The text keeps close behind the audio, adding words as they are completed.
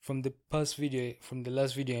from the last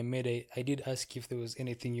video I made, I did ask if there was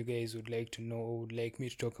anything you guys would like to know or would like me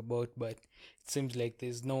to talk about, but it seems like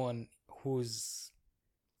there's no one who's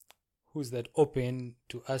that open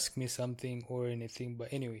to ask me something or anything.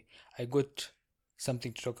 But anyway, I got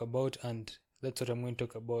something to talk about, and that's what I'm going to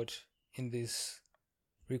talk about in this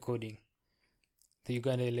recording: the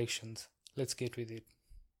Uganda elections. Let's get with it.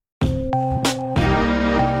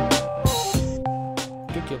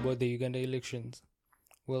 Talking about the Uganda elections,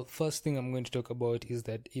 well, first thing I'm going to talk about is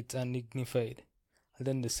that it's undignified. And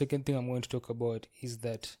then the second thing I'm going to talk about is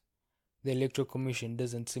that the Electoral Commission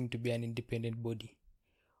doesn't seem to be an independent body.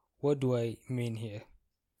 What do I mean here?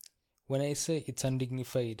 When I say it's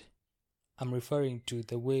undignified, I'm referring to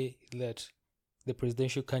the way that the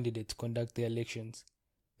presidential candidates conduct their elections.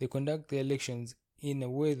 They conduct their elections in a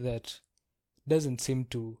way that doesn't seem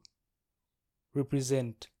to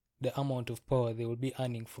represent the amount of power they will be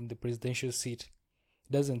earning from the presidential seat.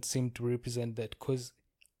 It doesn't seem to represent that, because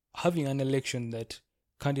having an election that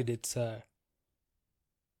candidates are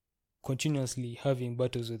continuously having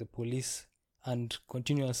battles with the police and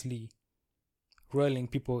continuously rallying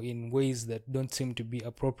people in ways that don't seem to be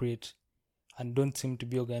appropriate and don't seem to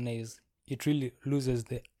be organized, it really loses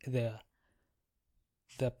the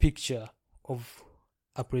picture of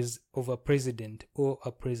a president or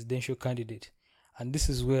a presidential candidate. And this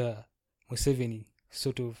is where Museveni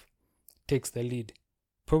sort of takes the lead,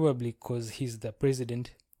 probably because he's the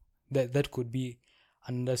president. That could be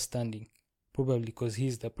an understanding, probably because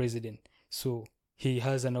he's the president, so he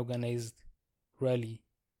has an organized rally.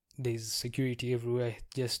 There's security everywhere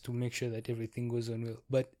just to make sure that everything goes on well.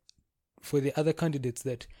 But for the other candidates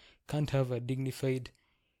that can't have a dignified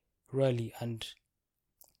rally and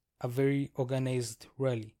a very organized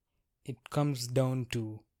rally, it comes down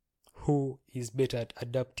to who is better at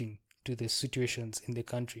adapting to the situations in the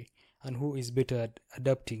country and who is better at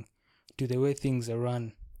adapting to the way things are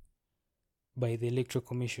run by the Electoral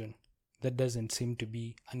Commission. That doesn't seem to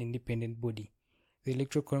be an independent body. The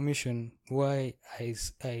Electoral Commission, why I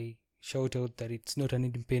shout out that it's not an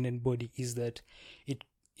independent body, is that it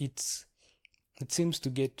seems to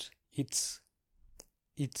get its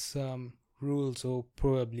rules, or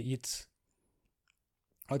probably its,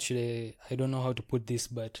 actually I don't know how to put this,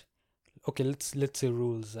 but okay, let's say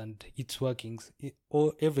rules and its workings.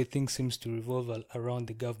 Everything seems to revolve around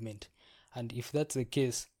the government, and if that's the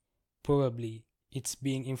case, probably it's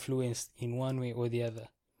being influenced in one way or the other.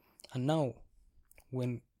 And now,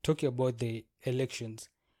 when talking about the elections,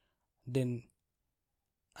 then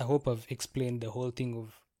I hope I've explained the whole thing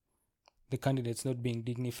of the candidates not being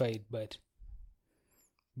dignified, but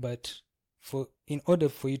in order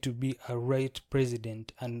for you to be a right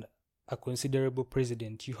president and a considerable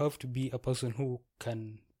president, you have to be a person who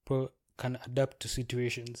can adapt to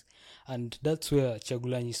situations, and that's where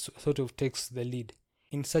Kyagulanyi sort of takes the lead.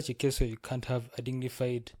 In such a case where you can't have a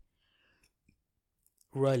dignified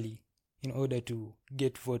rally in order to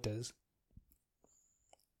get voters,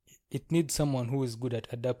 it needs someone who is good at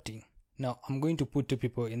adapting. Now, I'm going to put two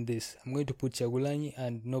people in this. I'm going to put Kyagulanyi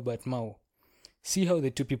and Norbert Mao. See how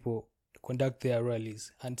the two people conduct their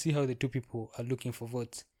rallies and see how the two people are looking for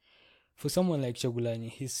votes. For someone like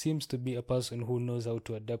Kyagulanyi, he seems to be a person who knows how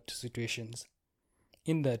to adapt to situations.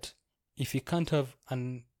 In that, if he can't have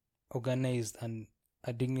an organized and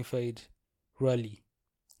a dignified rally,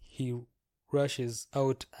 he rushes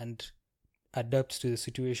out and adapts to the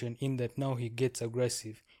situation, in that now he gets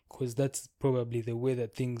aggressive, because that's probably the way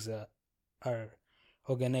that things are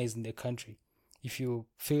organized in the country. If you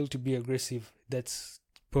fail to be aggressive, that's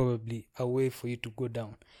probably a way for you to go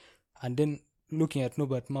down. And then looking at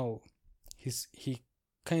Norbert Mao, he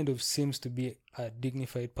kind of seems to be a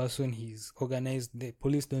dignified person. He's organized. The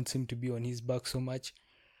police don't seem to be on his back so much,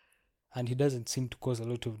 and he doesn't seem to cause a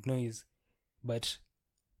lot of noise. But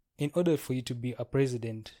in order for you to be a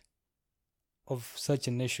president of such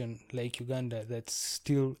a nation like Uganda that's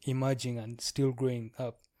still emerging and still growing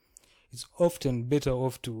up, it's often better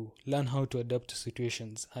off to learn how to adapt to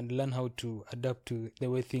situations and learn how to adapt to the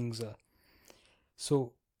way things are.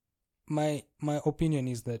 So my opinion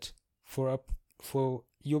is that for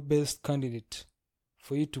your best candidate,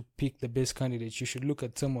 for you to pick the best candidate, you should look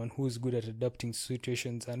at someone who is good at adapting to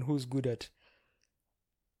situations and who's good at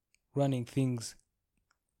running things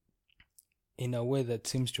in a way that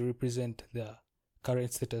seems to represent the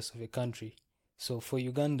current status of a country. So for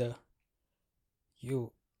Uganda,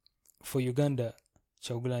 Kyagulanyi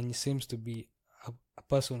seems to be a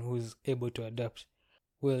person who is able to adapt.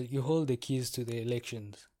 Well, you hold the keys to the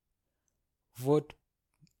elections. Vote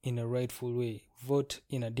in a rightful way. Vote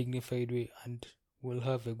in a dignified way, and we'll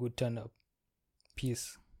have a good turnout.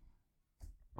 Peace.